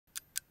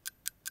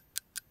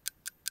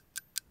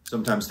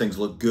Sometimes things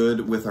look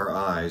good with our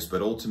eyes,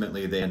 but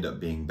ultimately they end up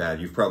being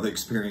bad. You've probably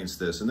experienced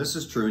this, and this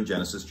is true in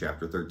Genesis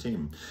chapter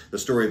 13. The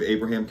story of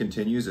Abraham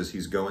continues as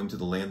he's going to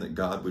the land that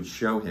God would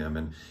show him,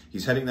 and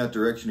he's heading that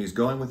direction. He's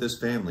going with his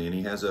family, and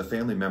he has a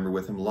family member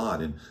with him, Lot,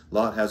 and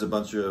Lot has a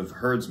bunch of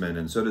herdsmen,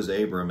 and so does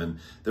Abram, and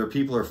their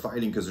people are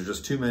fighting because there's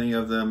just too many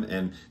of them,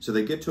 and so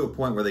they get to a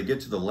point where they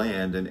get to the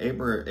land, and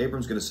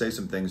Abram's going to say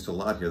some things to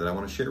Lot here that I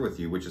want to share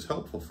with you, which is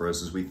helpful for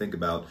us as we think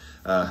about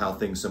how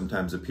things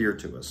sometimes appear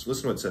to us.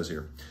 Listen to what it says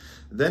here.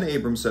 Then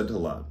Abram said to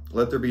Lot,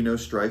 "Let there be no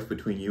strife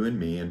between you and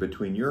me, and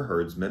between your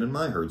herdsmen and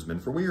my herdsmen,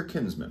 for we are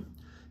kinsmen.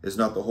 Is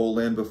not the whole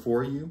land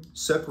before you?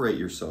 Separate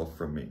yourself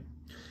from me.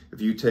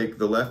 If you take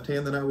the left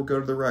hand, then I will go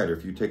to the right, or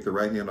if you take the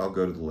right hand, I'll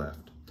go to the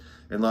left."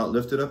 And Lot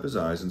lifted up his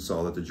eyes and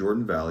saw that the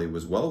Jordan Valley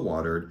was well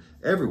watered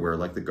everywhere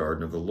like the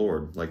garden of the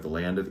Lord, like the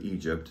land of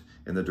Egypt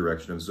in the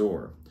direction of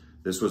Zoar.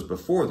 This was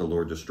before the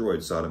Lord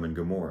destroyed Sodom and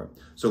Gomorrah.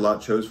 So Lot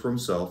chose for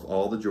himself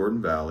all the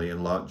Jordan Valley,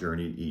 and Lot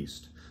journeyed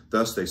east.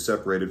 Thus they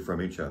separated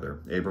from each other.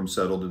 Abram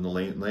settled in the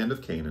land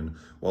of Canaan,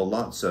 while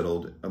Lot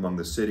settled among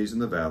the cities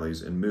and the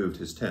valleys and moved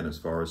his tent as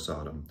far as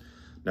Sodom.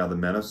 Now the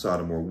men of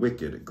Sodom were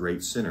wicked,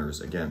 great sinners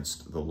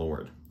against the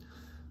Lord.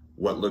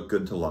 What looked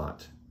good to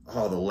Lot?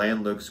 Oh, the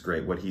land looks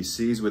great. What he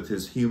sees with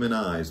his human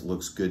eyes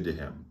looks good to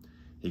him.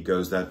 He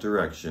goes that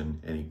direction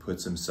and he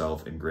puts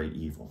himself in great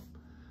evil.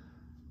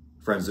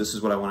 Friends, this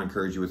is what I want to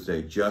encourage you with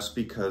today. Just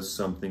because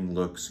something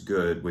looks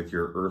good with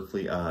your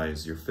earthly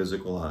eyes, your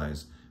physical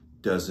eyes,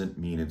 doesn't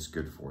mean it's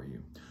good for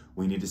you.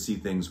 We need to see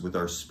things with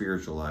our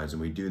spiritual eyes,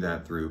 and we do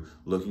that through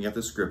looking at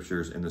the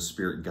scriptures and the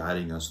Spirit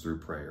guiding us through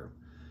prayer.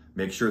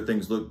 Make sure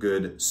things look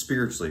good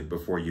spiritually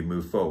before you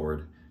move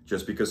forward.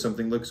 Just because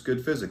something looks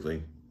good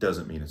physically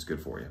doesn't mean it's good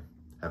for you.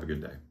 Have a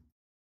good day.